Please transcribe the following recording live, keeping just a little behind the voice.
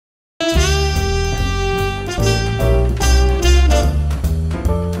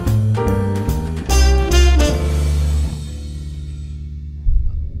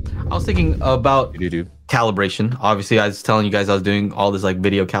was thinking about You do. calibration. Obviously, I was telling you guys I was doing all this like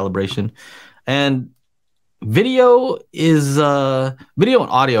video calibration, and video is video and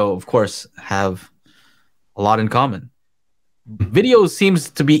audio, of course, have a lot in common. Video seems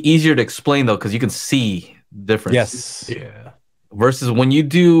to be easier to explain though, because you can see the difference. Yes. Yeah. Versus when you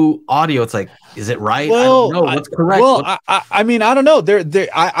do audio, it's like, is it right? Well, I don't know what's correct. Well, I mean, I don't know.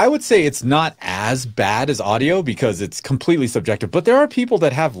 I would say it's not as bad as audio because it's completely subjective. But there are people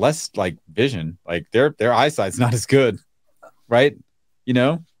that have less like vision, like their eyesight's not as good, right? You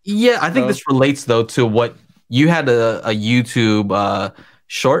know? Yeah, I think this relates though to what you had a YouTube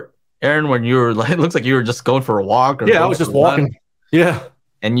short, Aaron, when you were like, it looks like you were just going for a walk. Or Yeah, I was just walking. Yeah,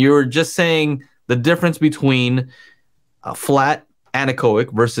 and you were just saying the difference between flat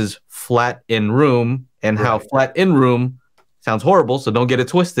anechoic versus flat in room, and how flat in room sounds horrible, so don't get it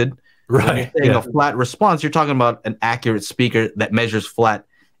twisted. Right. Saying a flat response, you're talking about an accurate speaker that measures flat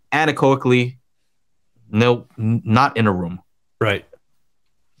anechoically. No, not in a room. Right.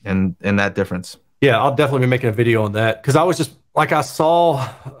 And that difference. Yeah, I'll definitely be making a video on that because I was just like, I saw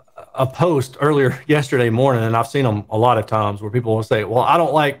a post earlier yesterday morning, and I've seen them a lot of times where people will say, well, I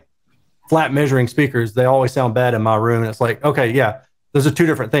don't like flat measuring speakers. They always sound bad in my room. And it's like, okay, yeah, those are two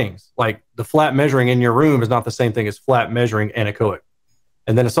different things. Like the flat measuring in your room is not the same thing as flat measuring anechoic.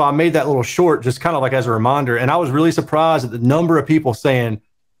 And then so I made that little short just kind of like as a reminder. And I was really surprised at the number of people saying,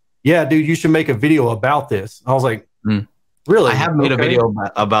 yeah, dude, you should make a video about this. I was like, really? I have made a video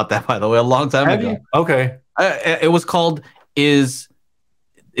about that, by the way, a long time ago. Okay. It was called is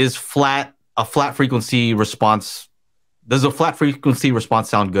flat a flat frequency response? Does a flat frequency response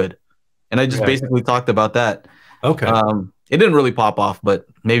sound good? And I just basically talked about that. Okay. It didn't really pop off, but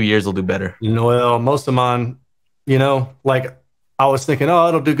maybe yours will do better. Well, most of mine, you know, like I was thinking, oh,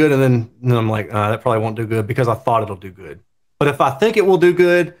 it'll do good. And then I'm like, that probably won't do good because I thought it'll do good. But if I think it will do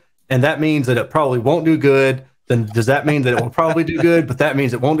good, and that means that it probably won't do good, then does that mean that it will probably do good? But that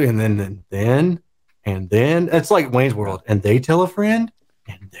means it won't do. And then it's like Wayne's World. And they tell a friend,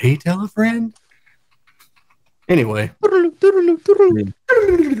 and they tell a friend. Anyway.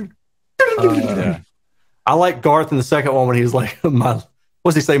 I like Garth in the second one when he's like,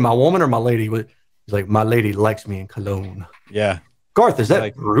 what's he say, my woman or my lady? He's like, my lady likes me in cologne. Yeah. Garth, is that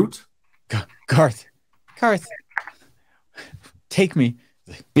like Groot? Garth, take me.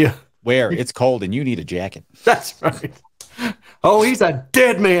 Yeah. Where? It's cold and you need a jacket. That's right. Oh, he's a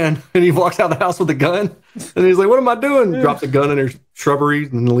dead man. And he walks out of the house with a gun. And he's like, what am I doing? Drops a gun and there's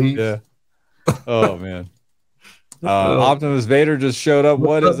shrubberies and leaves. Yeah. Oh, man. Optimus Vader just showed up.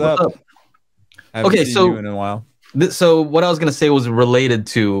 What is up? Okay, so you in a while. So what I was going to say was related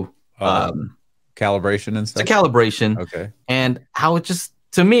to calibration and stuff. To calibration. Okay. And how it just,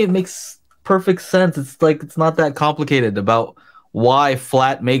 to me, it makes perfect sense. It's like, it's not that complicated about why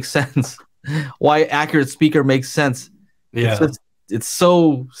flat makes sense, why accurate speaker makes sense. Yeah. It's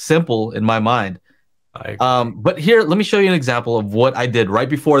so simple in my mind. But here, let me show you an example of what I did right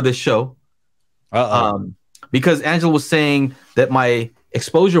before this show. Because Angela was saying that my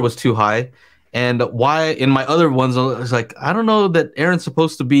exposure was too high, and why in my other ones I was like, I don't know that Aaron's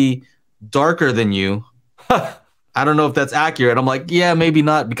supposed to be darker than you. I don't know if that's accurate. I'm like, yeah, maybe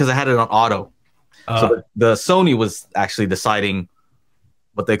not, because I had it on auto. So the Sony was actually deciding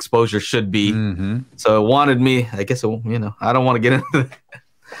what the exposure should be. So it wanted me, I guess, you know, I don't want to get into that,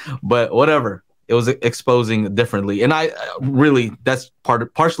 but whatever. It was exposing differently. And I really, that's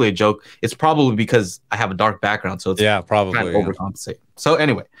partially a joke. It's probably because I have a dark background. So it's probably trying to overcompensate. So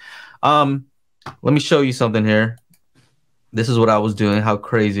anyway, let me show you something here. This is what I was doing. How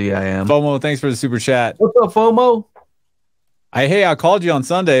crazy I am. FOMO, thanks for the super chat. What's up, FOMO? Hey, I called you on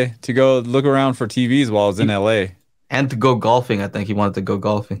Sunday to go look around for TVs while I was in LA. And to go golfing. I think he wanted to go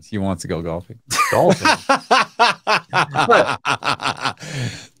golfing. He wants to go golfing. Golfing.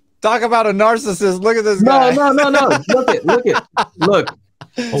 Talk about a narcissist. Look at this guy. No. Look.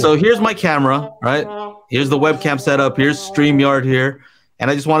 So here's my camera, right? Here's the webcam setup. Here's StreamYard here. And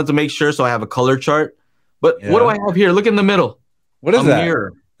I just wanted to make sure, so I have a color chart. But what do I have here? Look in the middle. What is that?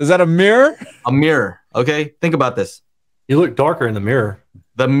 Mirror. Is that a mirror? A mirror. Okay. Think about this. You look darker in the mirror.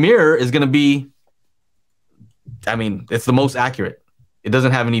 The mirror is going to be, I mean, it's the most accurate. It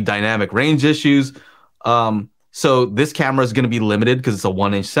doesn't have any dynamic range issues. So this camera is going to be limited because it's a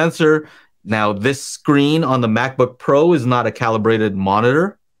 1-inch sensor. Now, this screen on the MacBook Pro is not a calibrated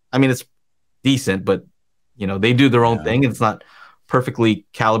monitor. I mean, it's decent, but you know, they do their own thing. It's not perfectly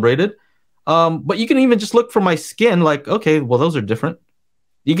calibrated. But you can even just look for my skin, like, okay, well, those are different.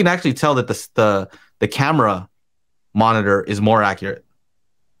 You can actually tell that the camera monitor is more accurate.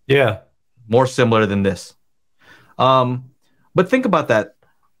 Yeah. More similar than this. But think about that.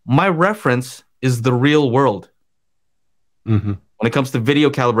 my reference is the real world. Mm-hmm. When it comes to video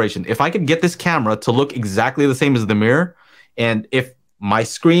calibration, if I could get this camera to look exactly the same as the mirror, and if my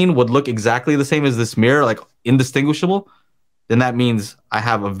screen would look exactly the same as this mirror, like indistinguishable, then that means I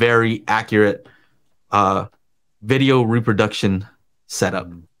have a very accurate video reproduction setup.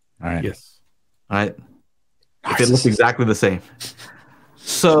 All right. Yes. All right. If it looks exactly the same.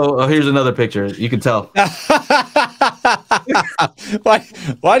 So here's another picture. You can tell. Why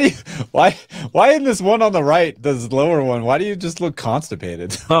in this one on the right, this lower one, why do you just look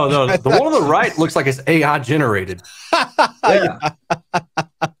constipated? Oh no, the one on the right looks like it's AI generated. Yeah.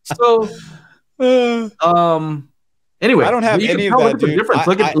 So anyway, I don't have any of that, look at the dude. difference.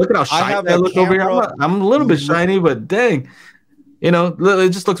 Look at how shiny I look over here. I'm a little bit shiny, but dang, it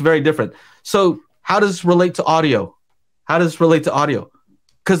just looks very different. So how does this relate to audio?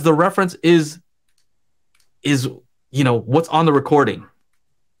 Because the reference is what's on the recording.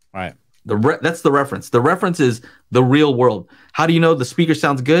 Right. That's the reference. The reference is the real world. How do you know the speaker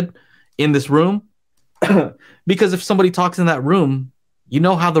sounds good in this room? Because if somebody talks in that room, you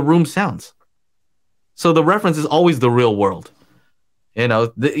know how the room sounds. So the reference is always the real world.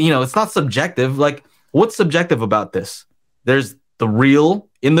 It's not subjective. Like, what's subjective about this? There's the real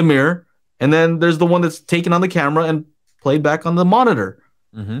in the mirror, and then there's the one that's taken on the camera and played back on the monitor.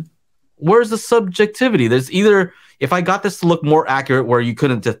 Mm-hmm. Where's the subjectivity? There's either, if I got this to look more accurate where you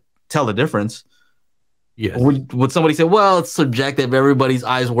couldn't tell the difference, yes. Would somebody say, well, it's subjective, everybody's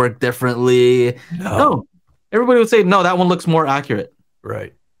eyes work differently? No. Everybody would say, no, that one looks more accurate.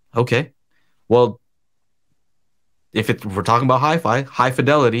 Right. Okay. Well, if we're talking about HiFi, high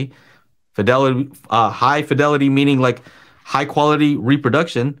fidelity, high fidelity meaning like high quality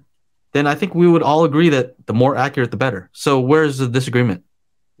reproduction, then I think we would all agree that the more accurate, the better. So where's the disagreement?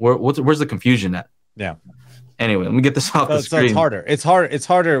 Where's the confusion at? Yeah. Anyway, let me get this off the screen. It's harder. It's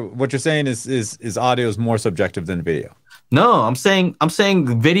harder. What you're saying is audio is more subjective than video. No, I'm saying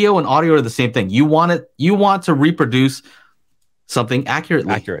video and audio are the same thing. You want to reproduce something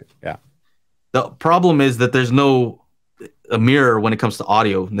accurately. Accurate. Yeah. The problem is that there's no a mirror when it comes to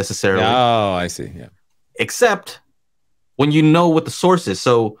audio necessarily. Oh, I see. Yeah. Except when you know what the source is.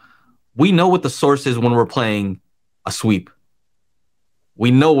 So we know what the source is when we're playing a sweep. We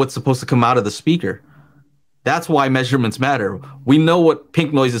know what's supposed to come out of the speaker. That's why measurements matter. We know what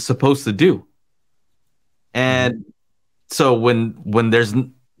pink noise is supposed to do. And so when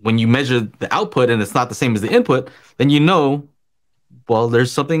you measure the output and it's not the same as the input, then well,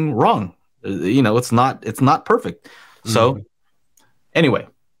 there's something wrong. It's not perfect. So anyway,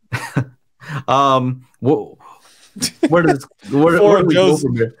 where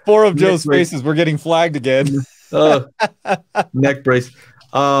four of Joe's faces? We're getting flagged again. Neck brace.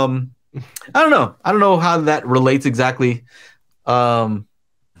 I don't know how that relates exactly. But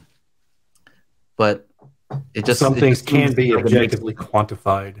it just some things can be objectively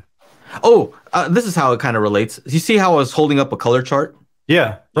quantified. Oh, this is how it kind of relates. You see how I was holding up a color chart?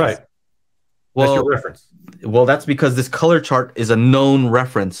 Yeah, right. Well, that's your reference. Well, that's because this color chart is a known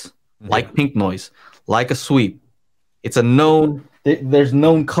reference, like pink noise, like a sweep. It's a known. There's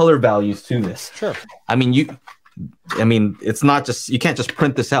known color values to this. Sure. I mean, it's not just, you can't just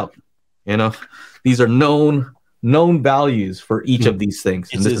print this out. These are known values for each of these things.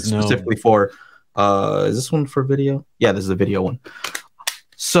 And this is specifically for, is this one for video? Yeah, this is a video one.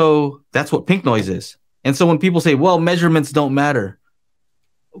 So that's what pink noise is. And so when people say, well, measurements don't matter.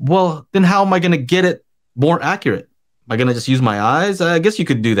 Well, then how am I going to get it more accurate? Am I going to just use my eyes? I guess you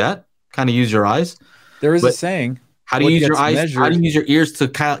could do that. Kind of use your eyes. There is a saying. How do you use your eyes? How do you use your ears to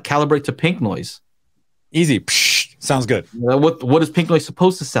calibrate to pink noise? Easy. Psh, sounds good. What is pink noise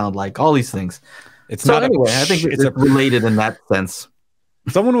supposed to sound like? All these things. It's not anyway. I think it's related in that sense.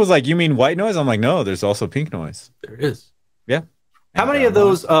 Someone was like, "You mean white noise?" I'm like, "No, there's also pink noise." There is. Yeah. How many of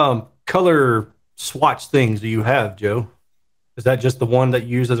those color swatch things do you have, Joe? Is that just the one that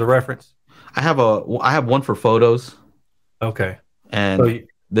you use as a reference? I have one for photos. Okay. And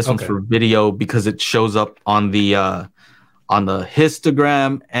this one's for video because it shows up on the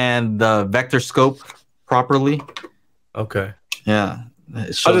histogram and the vector scope properly. Okay. Yeah. I'm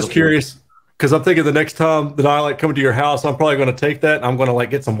just curious because I'm thinking the next time that I come to your house, I'm probably going to take that and I'm going to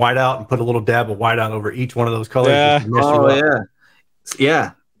get some whiteout and put a little dab of whiteout over each one of those colors. Yeah. Oh, yeah.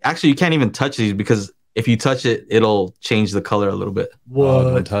 Yeah. Actually, you can't even touch these because if you touch it, it'll change the color a little bit.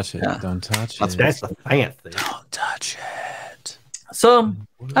 Whoa! Don't touch it. Yeah. Don't touch it. That's the fancy. Don't touch it. So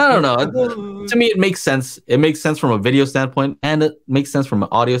I don't know. To me, it makes sense. It makes sense from a video standpoint, and it makes sense from an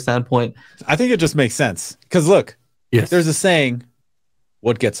audio standpoint. I think it just makes sense because look, there's a saying: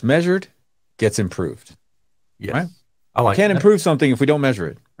 "What gets measured gets improved." Yes. Right? I like. We can't improve something if we don't measure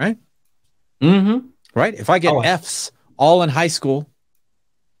it. right? Mm-hmm. Right? If I get Fs all in high school,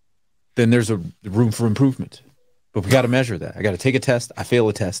 then there's a room for improvement. But we got to measure that. I got to take a test. I fail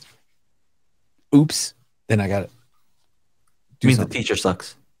a test. Oops. Then I got to do means something. the teacher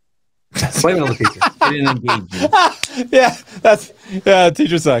sucks. Blame it on the teacher. They didn't engage you.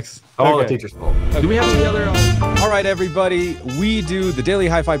 Teacher sucks. All Okay. the teacher's fault. Do we have any other? All right, everybody. We do the Daily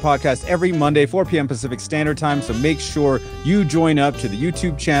HiFi podcast every Monday, 4 p.m. Pacific Standard Time. So make sure you join up to the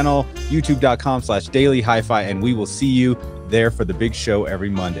YouTube channel, youtube.com/Daily HiFi, and we will see you there for the big show every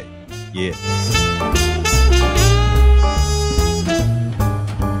Monday. Yeah.